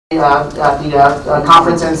at the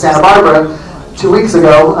conference in Santa Barbara 2 weeks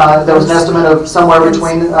ago, there was an estimate of somewhere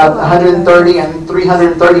between 130 and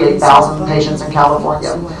 338,000 patients in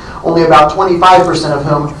California. Only about 25% of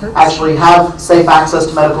whom actually have safe access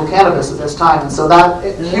to medical cannabis at this time. And so that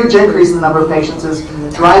huge increase in the number of patients is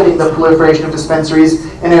driving the proliferation of dispensaries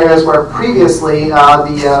in areas where previously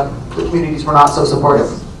the communities were not so supportive.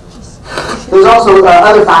 There's also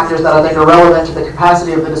other factors that I think are relevant to the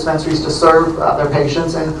capacity of the dispensaries to serve their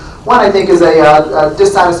patients. And one, I think, is a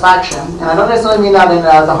dissatisfaction. And I don't necessarily mean that in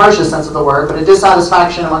the harshest sense of the word, but a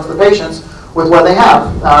dissatisfaction amongst the patients with what they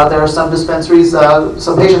have. There are some dispensaries,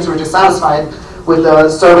 some patients who are dissatisfied with the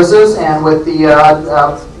services and with the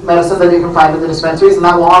medicine that they can find at the dispensaries, and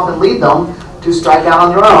that will often lead them to strike out on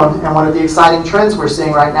their own. And one of the exciting trends we're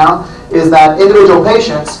seeing right now is that individual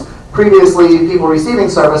patients, previously people receiving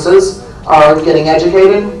services, are getting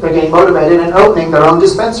educated, they're getting motivated, and opening their own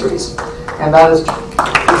dispensaries. And that is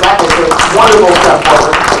exactly a wonderful step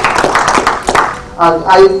forward.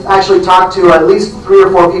 I actually talk to at least 3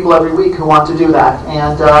 or 4 people every week who want to do that.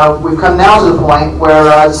 And we've come now to the point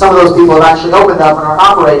where some of those people have actually opened up and are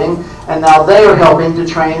operating, and now they are helping to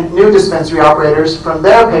train new dispensary operators from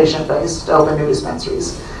their patient base to open new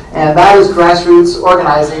dispensaries. And that is grassroots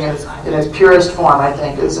organizing in its purest form, I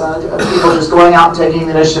think, is people just going out and taking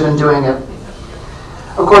the initiative and doing it.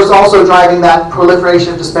 Of course, also driving that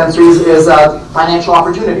proliferation of dispensaries is financial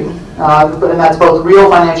opportunity. And that's both real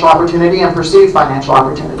financial opportunity and perceived financial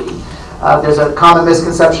opportunity. There's a common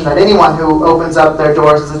misconception that anyone who opens up their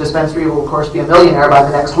doors as a dispensary will, of course, be a millionaire by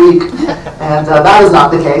the next week. And that is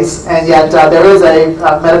not the case. And yet there is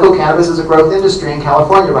medical cannabis is a growth industry in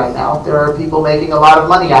California right now. There are people making a lot of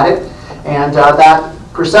money at it. And that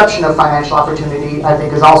perception of financial opportunity, I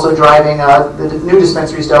think, is also driving the new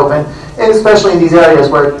dispensaries to open, and especially in these areas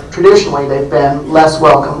where traditionally they've been less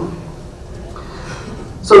welcome.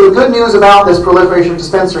 So the good news about this proliferation of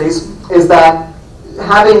dispensaries is that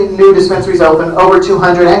having new dispensaries open, over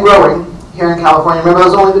 200 and growing here in California, remember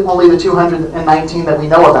those are only the 219 that we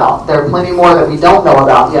know about. There are plenty more that we don't know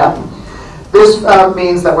about yet. This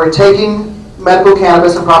means that we're taking medical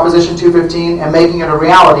cannabis and Proposition 215 and making it a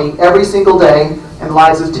reality every single day in the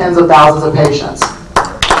lives of tens of thousands of patients.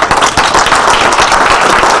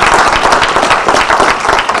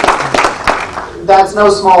 That's no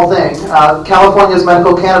small thing. California's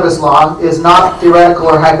medical cannabis law is not theoretical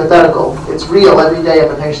or hypothetical. It's real every day of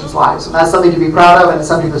the patient's lives. And that's something to be proud of, and it's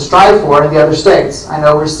something to strive for in the other states. I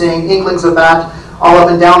know we're seeing inklings of that all up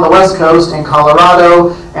and down the West Coast, in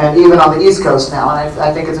Colorado, and even on the East Coast now. And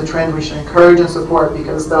I think it's a trend we should encourage and support,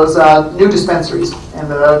 because those new dispensaries in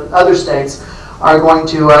the other states are going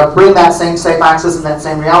to bring that same safe access and that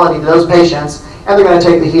same reality to those patients, and they're going to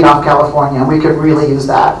take the heat off California, and we could really use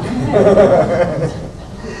that.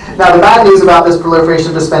 Now, the bad news about this proliferation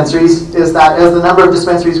of dispensaries is that as the number of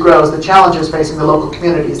dispensaries grows, the challenges facing the local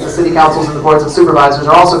communities, the city councils and the boards of supervisors,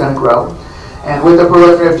 are also going to grow. And with the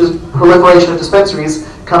proliferation of dispensaries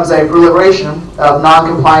comes a proliferation of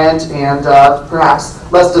non-compliant and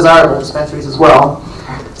perhaps less desirable dispensaries as well.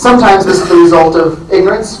 Sometimes this is the result of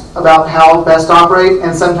ignorance about how best to operate,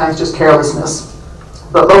 and sometimes just carelessness.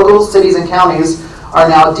 But local cities and counties are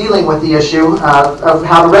now dealing with the issue of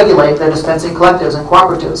how to regulate their dispensing collectives and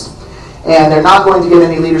cooperatives. And they're not going to get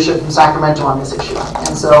any leadership from Sacramento on this issue.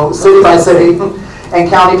 And so city by city and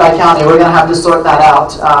county by county, we're going to have to sort that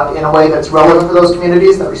out in a way that's relevant for those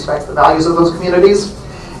communities, that respects the values of those communities,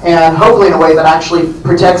 and hopefully in a way that actually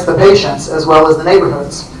protects the patients as well as the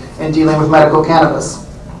neighborhoods in dealing with medical cannabis.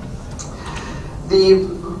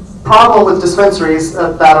 The problem with dispensaries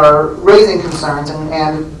that are raising concerns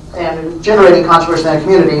and generating controversy in the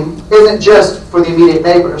community isn't just for the immediate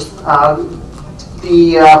neighbors.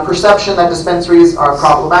 The perception that dispensaries are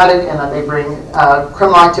problematic and that they bring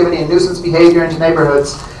criminal activity and nuisance behavior into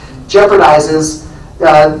neighborhoods jeopardizes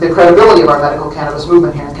the credibility of our medical cannabis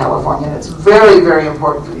movement here in California. And it's very, very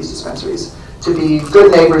important for these dispensaries to be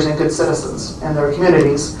good neighbors and good citizens in their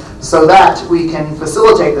communities so that we can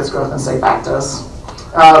facilitate this growth and safe access.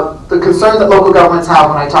 The concern that local governments have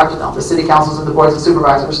when I talk to them, the city councils and the boards of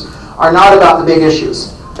supervisors, are not about the big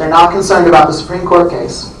issues. They're not concerned about the Supreme Court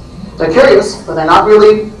case. They're curious, but they're not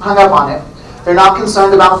really hung up on it. They're not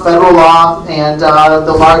concerned about federal law and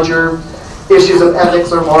the larger issues of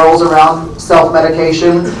ethics or morals around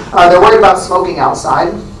self-medication. They're worried about smoking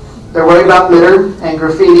outside. They're worried about litter and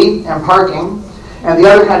graffiti and parking and the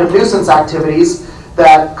other kind of nuisance activities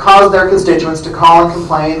that cause their constituents to call and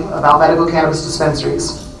complain about medical cannabis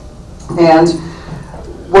dispensaries. And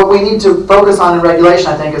what we need to focus on in regulation,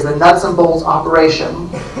 I think, is the nuts and bolts operation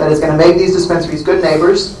that is going to make these dispensaries good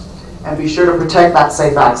neighbors and be sure to protect that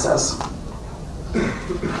safe access.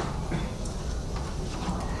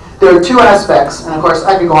 There are two aspects, and of course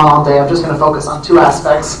I could go on all day, I'm just going to focus on two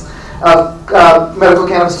aspects of medical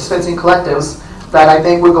cannabis dispensing collectives that I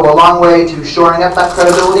think would go a long way to shoring up that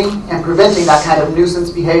credibility and preventing that kind of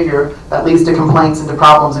nuisance behavior that leads to complaints and to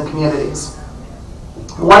problems in communities.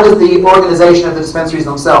 One is the organization of the dispensaries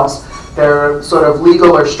themselves, their sort of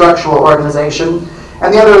legal or structural organization,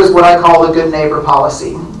 and the other is what I call the good neighbor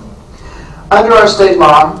policy. Under our state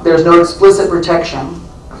law, there's no explicit protection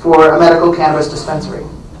for a medical cannabis dispensary.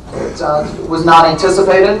 It was not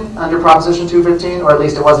anticipated under Proposition 215, or at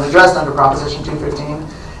least it wasn't addressed under Proposition 215,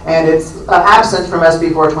 and it's absent from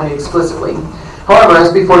SB 420 explicitly. However,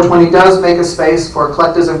 SB 420 does make a space for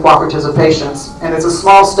collectives and cooperatives of patients, and it's a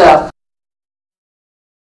small step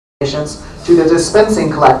to the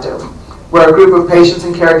dispensing collective, where a group of patients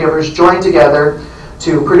and caregivers join together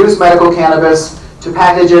to produce medical cannabis, to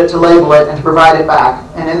package it, to label it, and to provide it back.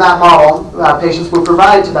 And in that model, patients will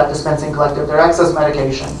provide to that dispensing collective their excess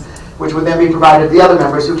medication, which would then be provided to the other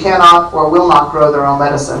members who cannot or will not grow their own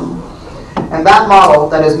medicine. And that model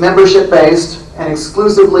that is membership-based and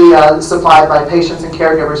exclusively supplied by patients and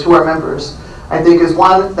caregivers who are members, I think is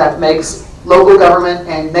one that makes local government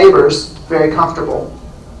and neighbors very comfortable.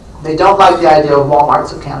 They don't like the idea of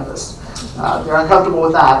Walmarts of cannabis. They're uncomfortable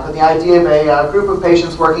with that, but the idea of a group of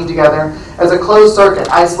patients working together as a closed circuit,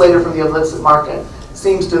 isolated from the illicit market,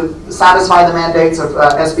 seems to satisfy the mandates of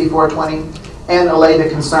SB 420 and allay the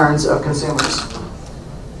concerns of consumers.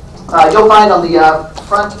 You'll find on the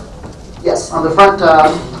front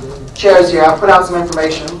chairs here, I've put out some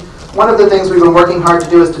information. One of the things we've been working hard to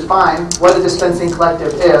do is define what a dispensing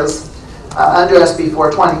collective is under SB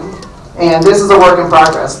 420. And this is a work in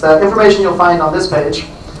progress. The information you'll find on this page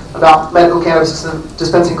about medical cannabis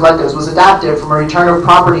dispensing collectives was adapted from a return of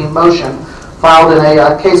property in motion filed in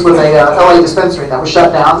a case with a LA dispensary that was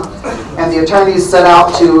shut down. And the attorneys set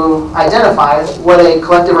out to identify what a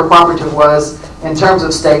collective or cooperative was in terms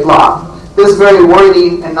of state law. This very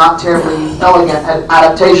wordy and not terribly elegant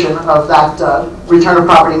adaptation of that return of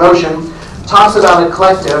property motion talks about a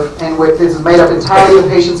collective in which this is made up entirely of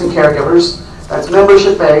patients and caregivers. That's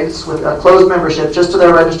membership-based, with a closed membership just to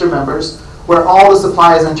their registered members, where all the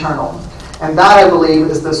supply is internal. And that, I believe,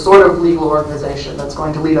 is the sort of legal organization that's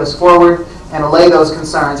going to lead us forward and allay those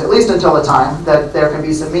concerns, at least until the time that there can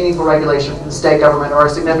be some meaningful regulation from the state government or a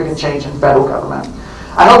significant change in federal government.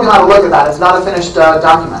 I hope you'll have a look at that. It's not a finished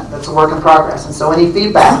document. It's a work in progress. And so any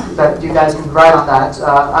feedback that you guys can provide on that,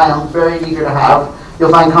 I am very eager to have.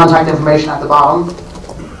 You'll find contact information at the bottom.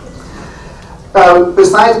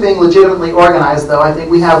 Besides being legitimately organized, though, I think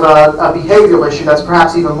we have a behavioral issue that's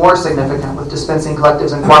perhaps even more significant with dispensing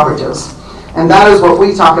collectives and cooperatives. And that is what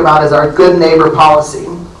we talk about as our good neighbor policy.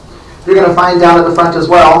 You're going to find down at the front as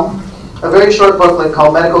well a very short booklet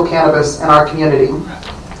called Medical Cannabis in Our Community.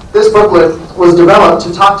 This booklet was developed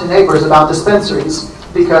to talk to neighbors about dispensaries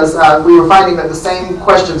because we were finding that the same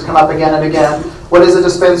questions come up again and again. What is a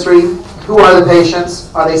dispensary? Who are the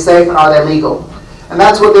patients? Are they safe and are they legal? And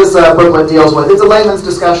that's what this booklet deals with. It's a layman's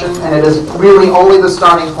discussion, and it is really only the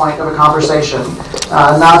starting point of a conversation,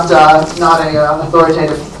 not an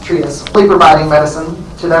authoritative treatise. Only providing medicine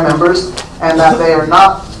to their members, and that they are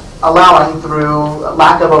not allowing, through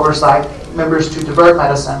lack of oversight, members to divert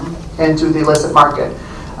medicine into the illicit market.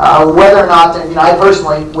 Whether or not, and I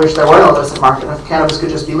personally wish there were no illicit market. If cannabis could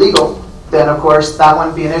just be legal, then of course that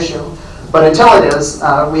wouldn't be an issue. But until it is,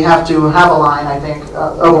 we have to have a line, I think,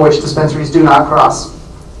 over which dispensaries do not cross.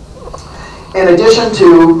 In addition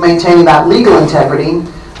to maintaining that legal integrity,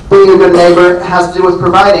 being a good neighbor has to do with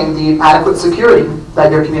providing the adequate security that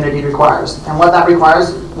your community requires. And what that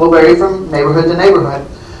requires will vary from neighborhood to neighborhood.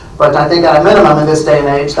 But I think at a minimum in this day and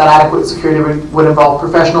age, that adequate security would involve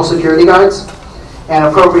professional security guards and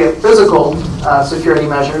appropriate physical security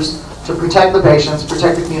measures to protect the patients,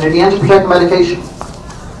 protect the community, and to protect the medication.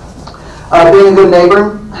 Being a good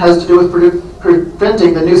neighbor has to do with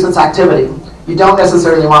preventing the nuisance activity. You don't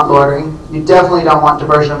necessarily want loitering. You definitely don't want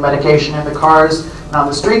diversion of medication in the cars and on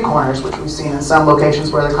the street corners, which we've seen in some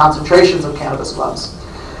locations where there are concentrations of cannabis clubs.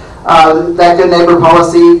 That good neighbor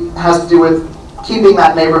policy has to do with keeping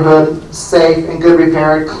that neighborhood safe and good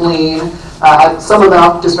repaired, clean. At some of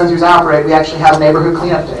the dispensaries I operate, we actually have neighborhood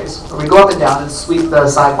cleanup days where we go up and down and sweep the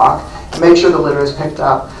sidewalk and make sure the litter is picked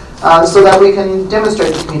up. So that we can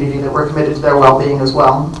demonstrate to the community that we're committed to their well-being as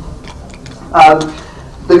well.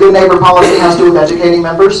 The good neighbor policy has to do with educating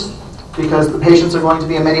members, because the patients are going to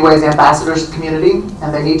be in many ways ambassadors to the community,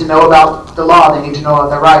 and they need to know about the law, they need to know about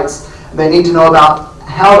their rights, they need to know about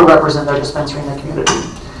how to represent their dispensary in the community.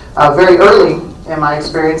 Very early in my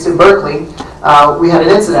experience in Berkley, we had an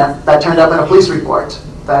incident that turned up in a police report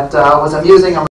that was amusing.